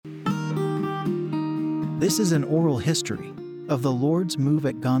This is an oral history of the Lord's move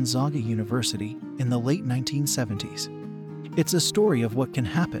at Gonzaga University in the late 1970s. It's a story of what can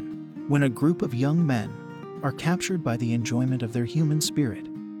happen when a group of young men are captured by the enjoyment of their human spirit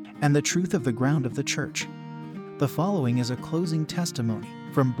and the truth of the ground of the church. The following is a closing testimony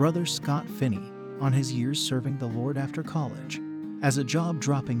from Brother Scott Finney on his years serving the Lord after college as a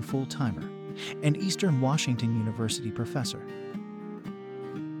job-dropping full-timer and Eastern Washington University professor.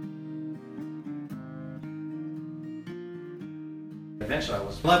 Eventually, I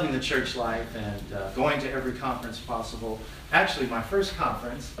was loving the church life and going to every conference possible. Actually, my first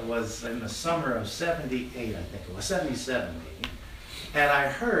conference was in the summer of 78, I think it was, 77 maybe. And I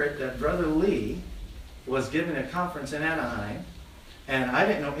heard that Brother Lee was giving a conference in Anaheim, and I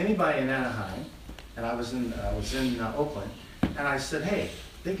didn't know anybody in Anaheim, and I was in Oakland, and I said, hey,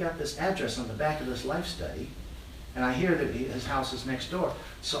 they got this address on the back of this life study, and I hear that his house is next door.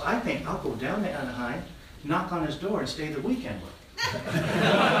 So I think I'll go down to Anaheim, knock on his door, and stay the weekend with him. He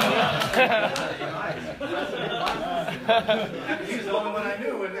was the only one I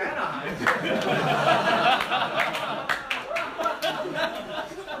knew in Anaheim.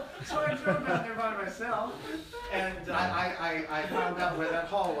 So I drove down there by myself, and I found out where that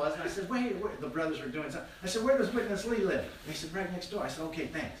hall was, and I said, wait, the brothers were doing something. I said, where does Witness Lee live? They said, right next door. I said, okay,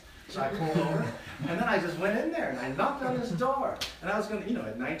 thanks. So I pulled over, and then I just went in there, and I knocked on his door. And I was going to,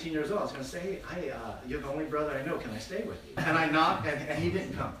 at 19 years old, I was going to say, hey, you're the only brother I know. Can I stay with you? And I knocked, and he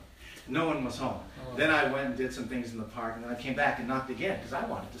didn't come. No one was home. Then I went and did some things in the park, and then I came back and knocked again, because I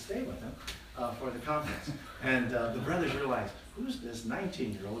wanted to stay with him for the conference. And the brothers realized, who's this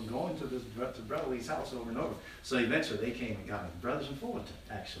 19-year-old going to Brother Lee's house over and over? So eventually they came and got me. Brothers in Fullerton,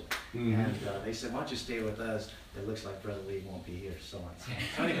 actually. And they said, why don't you stay with us? It looks like Brother Lee won't be here, so on.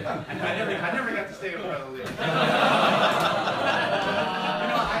 So anyway, I never got to stay with Brother Lee. I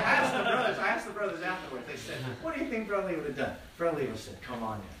asked the brothers afterwards. They said, what do you think Brother Lee would have done? Brother Lee would have said, come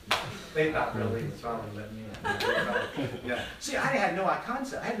on in. They thought Brother Lee was probably letting me in. Yeah. See, I had no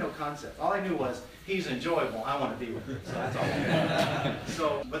concept. I had no concept. All I knew was, he's enjoyable. I want to be with him. So that's all I knew.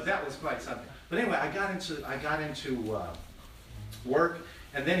 So, but that was quite something. But anyway, I got into work,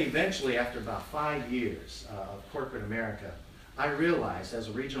 and then eventually, after about 5 years of corporate America, I realized as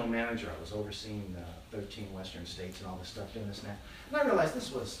a regional manager, I was overseeing 13 Western states and all this stuff, doing this now, and I realized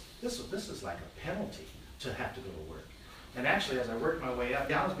this is like a penalty to have to go to work. And actually, as I worked my way up,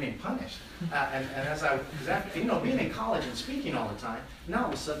 I was being punished. And as I, because after, being in college and speaking all the time, now all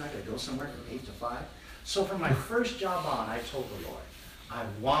of a sudden I got to go somewhere from 8 to 5. So from my first job on, I told the Lord, I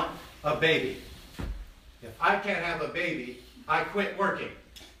want a baby. If I can't have a baby, I quit working.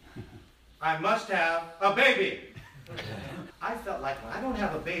 I must have a baby. I felt like when I don't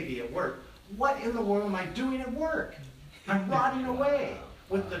have a baby at work, what in the world am I doing at work? I'm rotting away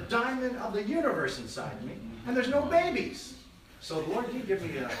with the diamond of the universe inside of me, and there's no babies. So the Lord did give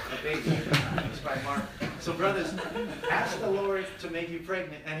me a baby. It's by Mark. So brothers, ask the Lord to make you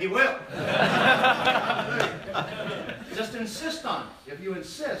pregnant, and He will. Just insist on it. If you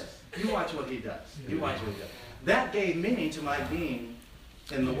insist, you watch what He does. You watch what He does. That gave meaning to my being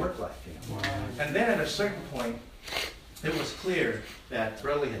in the work life. And then at a certain point, it was clear that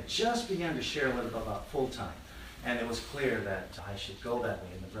Brother Lee had just begun to share a little bit about full-time. And it was clear that I should go that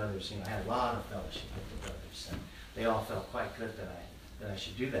way. And the brothers, I had a lot of fellowship with the brothers. And they all felt quite good that I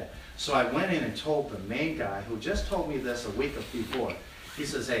should do that. So I went in and told the main guy, who just told me this a week before. He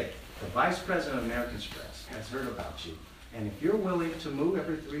says, hey, the vice president of American Express has heard about you. And if you're willing to move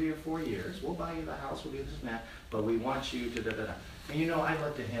every 3 or 4 years, we'll buy you the house, we'll do this and that, but we want you to da-da-da. And I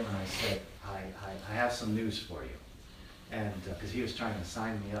looked at him and I said, I have some news for you. And because he was trying to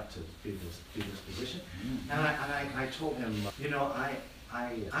sign me up to do this position. And I told him,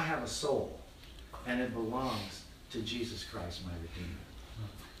 I have a soul, and it belongs to Jesus Christ, my Redeemer.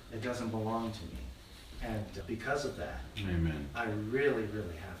 It doesn't belong to me. And because of that, Amen. I really,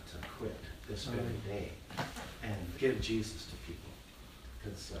 really have to quit this very day and give Jesus to people.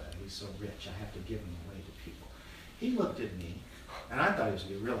 Because He's so rich, I have to give Him away to people. He looked at me, and I thought he was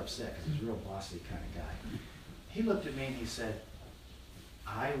going to be real upset because he's a real bossy kind of guy. He looked at me and he said,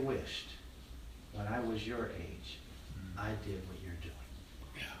 I wished when I was your age, I did what you're doing.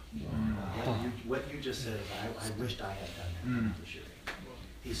 Yeah. What you just said is, I wished I had done that when I was your age.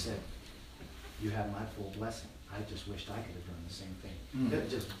 He said, you have my full blessing. I just wished I could have done the same thing. It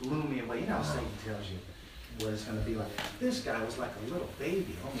just blew me away. How Satan tells you what it's going to be like. This guy was like a little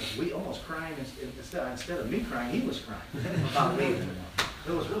baby, almost crying. Instead of me crying, he was crying about leaving.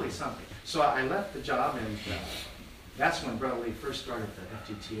 It was really something. So I left the job, and that's when Brother Lee first started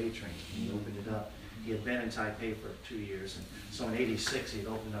the FGTA training. He opened it up, He had been in Taipei for 2 years, and so in '86 he had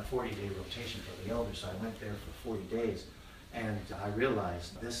opened a 40-day rotation for the elders. So I went there for 40 days, and I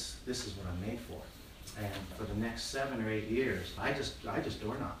realized this is what I'm made for. And for the next 7 or 8 years, I just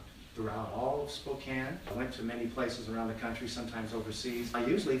door knocked throughout all of Spokane. I went to many places around the country, sometimes overseas. I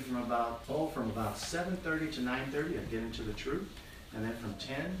usually from about 7:30 to 9:30, I'd get into the truth, and then from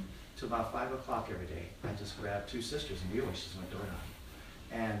 10 to about 5 o'clock every day, I just grabbed 2 sisters and we just went door knocking.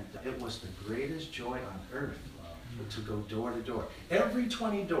 And it was the greatest joy on earth to go door to door. Every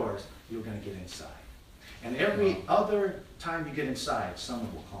 20 doors, you're going to get inside. And every other time you get inside,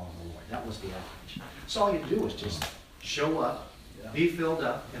 someone will call on the Lord. That was the average. So all you do is just show up, be filled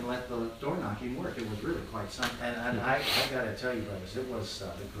up, and let the door knocking work. It was really quite something. And I got to tell you, brothers, it was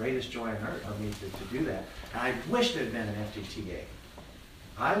the greatest joy on earth for me to do that. And I wish there had been an FGTA.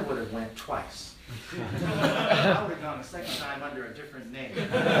 I would have went twice. I would have gone a second time under a different name. So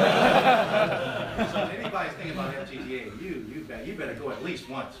if anybody's thinking about FGTA, you better go at least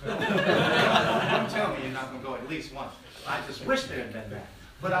once. Don't tell me you're not going to go at least once. I just wish there had been that.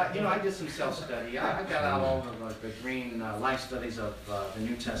 But I did some self-study. I got out all of the green life studies of the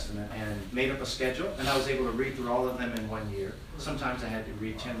New Testament and made up a schedule, and I was able to read through all of them in 1 year. Sometimes I had to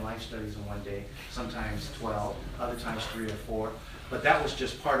read 10 life studies in one day, sometimes 12, other times 3 or 4. But that was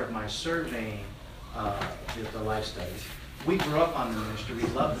just part of my surveying the life studies. We grew up on the ministry, we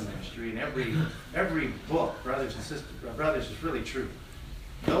love the ministry, and every book, brothers and sisters, brothers, is really true.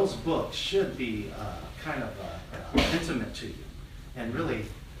 Those books should be kind of intimate to you. And really,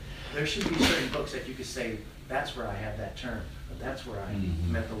 there should be certain books that you could say, that's where I had that turn, but that's where I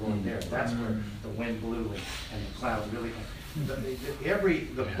met the Lord there. That's where the wind blew and the clouds really.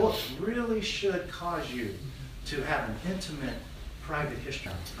 The book really should cause you to have an intimate, private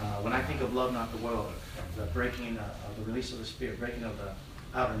history. When I think of Love Not the World, the breaking of the release of the Spirit, breaking of the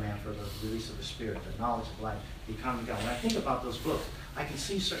outer man for the release of the Spirit, the knowledge of life, the economy of God. When I think about those books, I can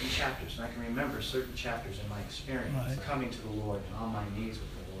see certain chapters, and I can remember certain chapters in my experience, coming to the Lord and on my knees with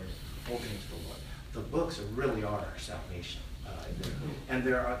the Lord, opening to the Lord. The books really are our salvation. And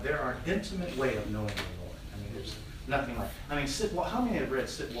they're our intimate way of knowing the Lord. I mean, there's nothing like, how many have read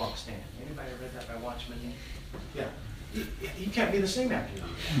Sit, Walk, Stand? Anybody read that by Watchman Nee? Yeah. You can't be the same after you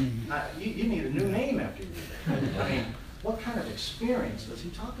read it. You need a new name after you read it. I mean, what kind of experience does he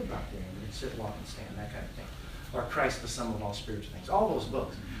talk about there in Sit, Walk, and Stand, that kind of thing? Or Christ, the sum of all spiritual things, all those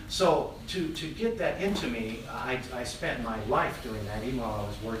books. So to get that into me, I spent my life doing that, even while I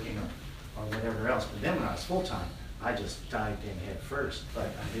was working or whatever else. But then when I was full-time, I just dived in head first, but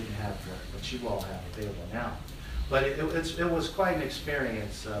I didn't have what you all have available now. But it was quite an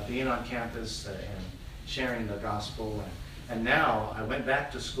experience being on campus and sharing the gospel. And now I went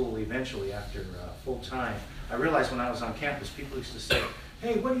back to school eventually after full-time. I realized when I was on campus, people used to say,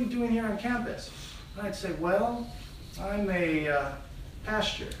 hey, what are you doing here on campus? And I'd say, well, I'm a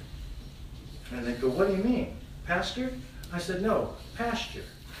pastor. And they'd go, what do you mean? Pastor? I said, no, pasture.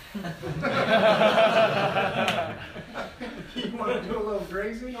 You want to do a little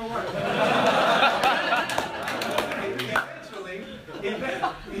grazing or what?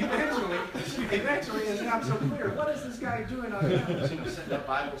 Eventually, it's not so clear. What is this guy doing on campus? Setting up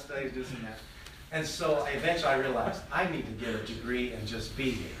Bible studies, this and that. And so eventually I realized I need to get a degree and just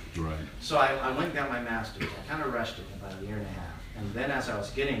be here. Right. So I went and got my master's. I kind of rushed it about a year and a half. And then as I was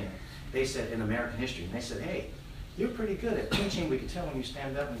getting it, they said, in American history, and they said, hey, you're pretty good at teaching. We can tell when you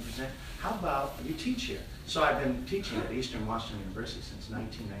stand up and present. How about you teach here? So I've been teaching at Eastern Washington University since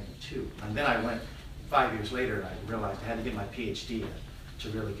 1992. And then I went, 5 years later, I realized I had to get my PhD to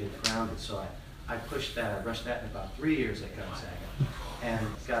really get grounded. So I pushed that. I rushed that in about 3 years at Gonzaga. And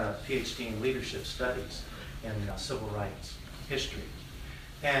got a PhD in leadership studies in civil rights history.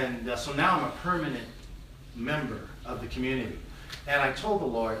 And so now I'm a permanent member of the community. And I told the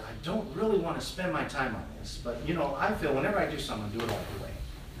Lord, I don't really want to spend my time on this, but you know, I feel whenever I do something, I'll do it all the way.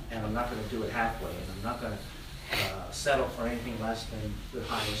 And I'm not going to do it halfway, and I'm not going to settle for anything less than the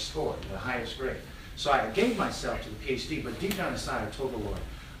highest score, the highest grade. So I gave myself to the PhD, but deep down inside, I told the Lord,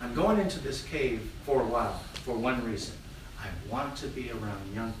 I'm going into this cave for a while, for one reason. I want to be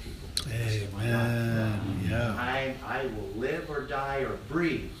around young people. Amen. Yeah. I will live or die or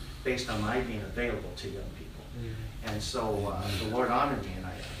breathe based on my being available to young people. And so the Lord honored me, and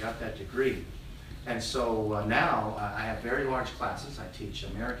I got that degree. And so now I have very large classes. I teach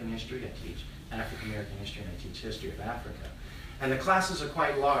American history, I teach African American history, and I teach history of Africa. And the classes are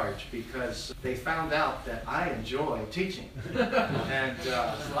quite large because they found out that I enjoy teaching. And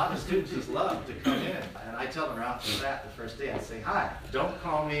a lot of students just love to come in. And I tell them right off the bat the first day, I say, hi, don't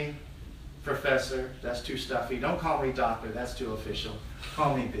call me professor, that's too stuffy. Don't call me doctor, that's too official.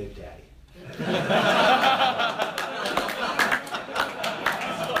 Call me Big Daddy.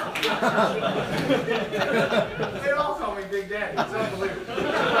 They all call me Big Daddy. It's unbelievable.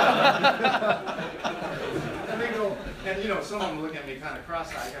 And they go, and you know, some of them look at me kind of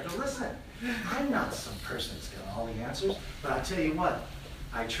cross-eyed. I go, listen, I'm not some person that's got all the answers, but I tell you what,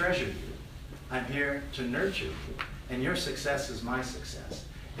 I treasure you. I'm here to nurture you, and your success is my success.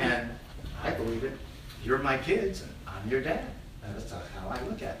 And I believe it. You're my kids, and I'm your dad. That's how I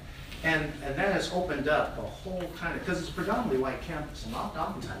look at it. And that has opened up a whole kind of, because it's a predominantly white campus, and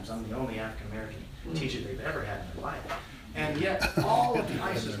oftentimes I'm the only African-American teacher they've ever had in their life. And yet, all of the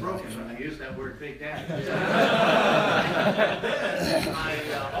ice is broken when I use that word Big Daddy. And then I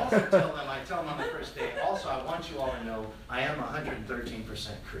also tell them on the first day, also I want you all to know I am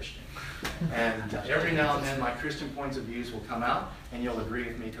 113% Christian. And every now and then my Christian points of views will come out, and you'll agree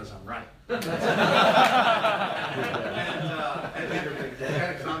with me because I'm right. And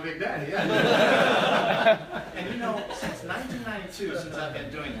I'm Big Daddy, yeah. And you know, since 1992, since I've been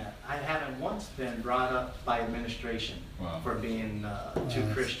doing that, I haven't once been brought up by administration for being too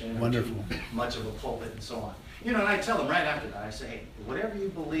Christian, or too much of a pulpit, and so on. You know, and I tell them right after that, I say, hey, whatever you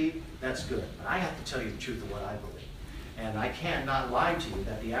believe, that's good. But I have to tell you the truth of what I believe. And I cannot lie to you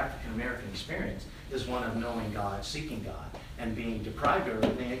that the African American experience is one of knowing God, seeking God, and being deprived of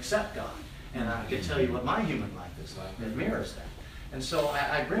everything except God. And I can tell you what my human life is like that mirrors that. And so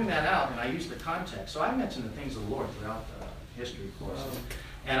I bring that out, and I use the context. So I mention the things of the Lord throughout the history course.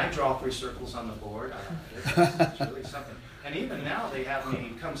 And I draw 3 circles on the board. It's really something. And even now they have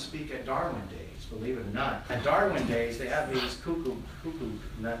me come speak at Darwin Days, believe it or not. At Darwin Days, they have these cuckoo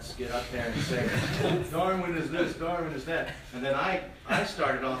nuts get up there and say, Darwin is this, Darwin is that. And then I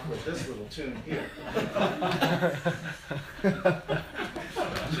started off with this little tune here.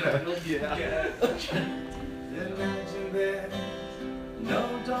 Yeah. Imagine there's no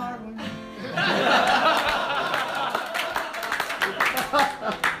Darwin.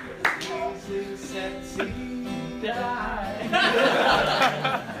 Easy, sexy, die.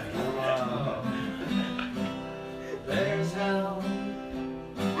 There's hell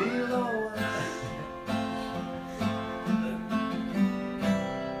below us.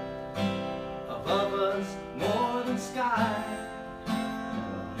 Above us, more than sky.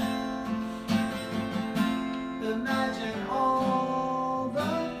 Imagine all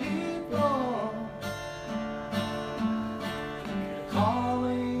the people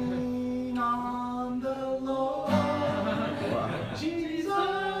calling on the Lord Jesus.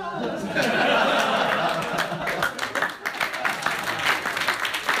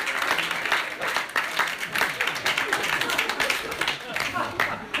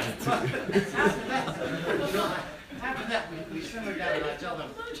 After that, we simmer down and I tell them,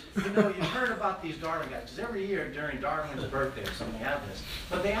 you know, you've heard about these Darwin guys, because every year during Darwin's birthday or something, they have this.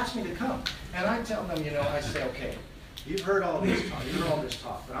 But they ask me to come. And I tell them, you know, I say, okay, you've heard all this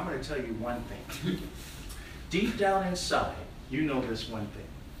talk, but I'm going to tell you one thing. Deep down inside, you know this one thing,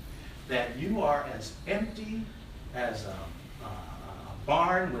 that you are as empty as a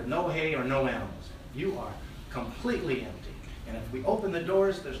barn with no hay or no animals in it. You are completely empty. And if we open the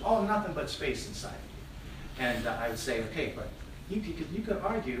doors, there's nothing but space inside of you. And I would say, okay, but you could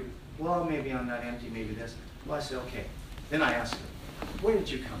argue, well, maybe I'm not empty, maybe this. Well, I say, okay. Then I ask them, where did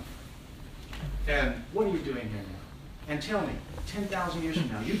you come from? And what are you doing here now? And tell me, 10,000 years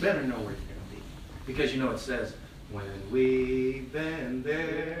from now, you better know where you're going to be. Because you know it says, when we've been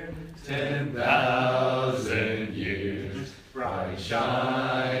there 10,000 years, bright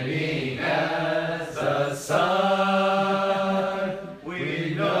shining as the sun,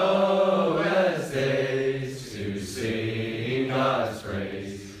 we know as days to sing God's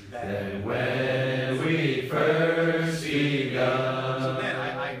praise, than when we first begun. So then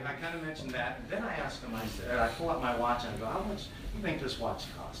I kind of mentioned that, and then I asked him, I pull up my watch and I go, how much do you think this watch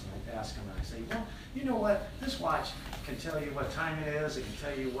costs? And I ask him, and I say, well, you know what, this watch can tell you what time it is, it can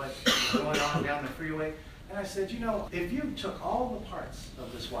tell you what's going on down the freeway. And I said, you know, if you took all the parts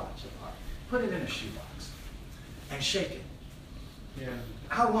of this watch apart, put it in a shoebox, and shake it,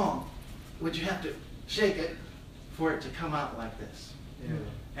 how long would you have to shake it for it to come out like this?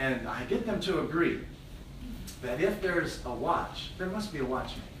 And I get them to agree that if there's a watch, there must be a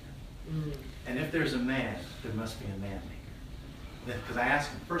watchmaker. And if there's a man, there must be a man maker. Because I asked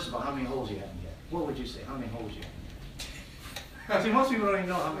him, first of all, how many holes you have in your head? What would you say? How many holes you have in your head? See, most people don't even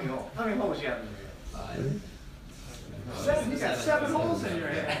know how many holes. How many holes you have in your head? 7. You got 7 holes in your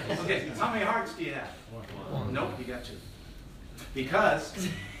head. Okay, how many hearts do you have? 1. Nope, you got 2. Because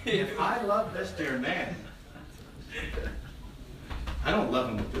if I love this dear man, I don't love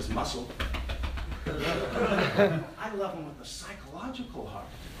him with this muscle. I love him with a psychological heart.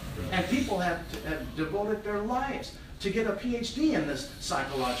 And people have devoted their lives to get a PhD in this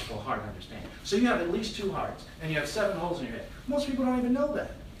psychological heart understanding. So you have at least 2 hearts, and you have 7 holes in your head. Most people don't even know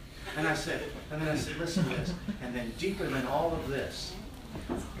that. And then I said, listen to this. And then deeper than all of this,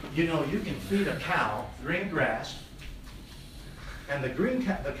 you know, you can feed a cow green grass, and the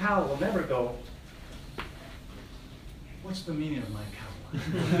cow will never go, what's the meaning of my cow?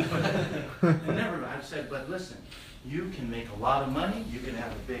 Never. I said, but listen, you can make a lot of money, you can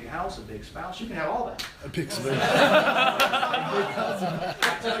have a big house, a big spouse, you can have all that. A big spouse. I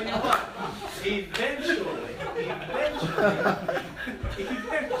tell you what, eventually,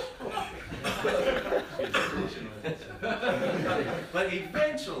 but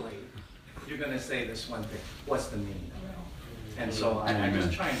eventually, you're going to say this one thing, what's the meaning of it all? And so I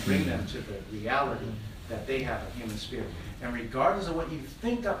just try and bring them to the reality that they have a human spirit. And regardless of what you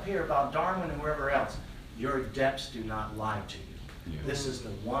think up here about Darwin and wherever else, your depths do not lie to you. This is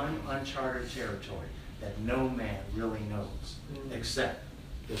the one uncharted territory that no man really knows except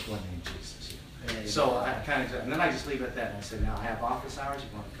this one named Jesus. So I kind of, and then I just leave it at that. And I say, now I have office hours. You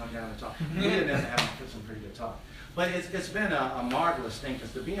want to come down and talk? We didn't have some pretty good talk. But it's been a marvelous thing,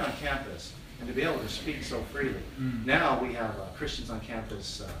 because to be on campus and to be able to speak so freely. Now we have Christians on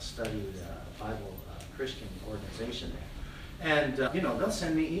campus study Bible Christian organization there. And, you know, they'll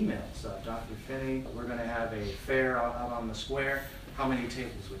send me emails. Dr. Finney, we're going to have a fair out on the square. How many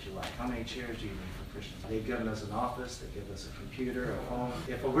tables would you like? How many chairs do you need for Christians? They've given us an office. They give us a computer, a phone.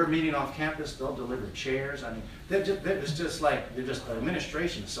 If we're meeting off campus, they'll deliver chairs. I mean, it's just like, the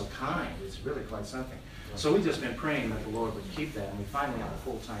administration is so kind. It's really quite something. So we've just been praying that the Lord would keep that. And we finally have a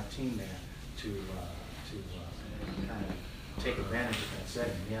full-time team there to kind of take advantage of that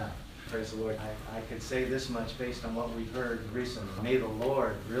setting. Yeah. Praise the Lord. I could say this much based on what we've heard recently. May the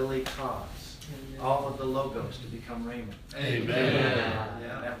Lord really cause all of the logos to become Raymond. Amen.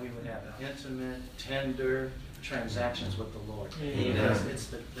 That we would have intimate, tender transactions with the Lord. Amen. It's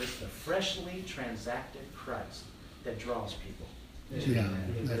the freshly transacted Christ that draws people. Yeah,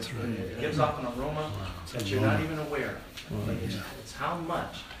 that's right. It gives off an aroma that you're not even aware of. But it's how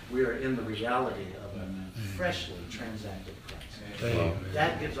much we are in the reality of a freshly transacted Christ.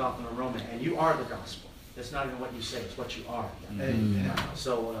 That gives off an aroma, and you are the gospel. It's not even what you say, it's what you are.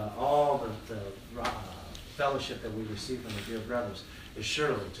 So all the fellowship that we receive from the dear brothers is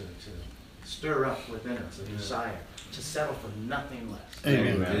surely to stir up within us a desire to settle for nothing less.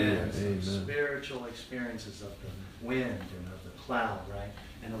 Amen. Spiritual experiences of the wind and of the cloud, right?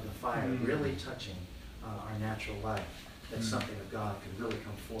 And of the fire really touching our natural life. That something of God can really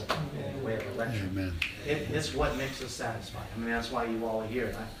come forth in the way of election. It's what makes us satisfied. I mean, that's why you all are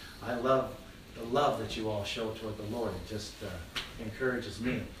here. I love the love that you all show toward the Lord. It just encourages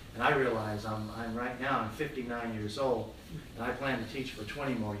me. And I realize I'm right now, I'm 59 years old, and I plan to teach for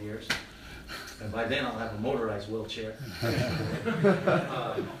 20 more years. And by then I'll have a motorized wheelchair.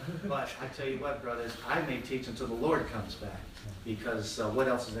 But I tell you what, brothers, I may teach until the Lord comes back. Because what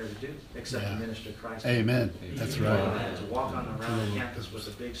else is there to do except to minister Christ? Amen. That's right. To walk on around campus with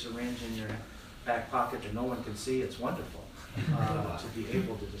a big syringe in your back pocket that no one can see, it's wonderful. To be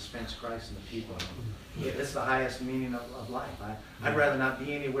able to dispense Christ in the people. It's the highest meaning of life. I'd rather not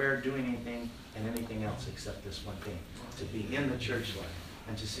be anywhere doing anything and anything else except this one thing. To be in the church life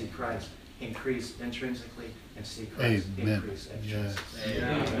and to see Christ increase intrinsically and see Christ increase extrinsically.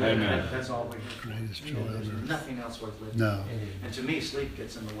 Amen. That's all we're here. Greatest joy There's ever. nothing else worth living. No. And to me, sleep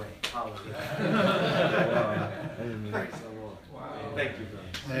gets in the way. Hallelujah. Praise the Lord. Wow. Thank you,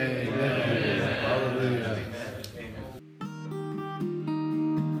 brother. Amen. Hallelujah. Amen.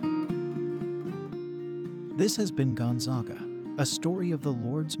 This has been Gonzaga, a story of the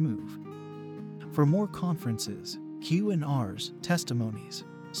Lord's move. For more conferences, Q&Rs, testimonies,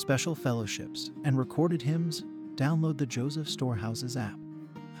 special fellowships, and recorded hymns, download the Joseph Storehouses app.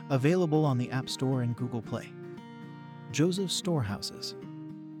 Available on the App Store and Google Play. Joseph Storehouses.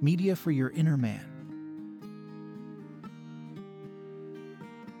 Media for your inner man.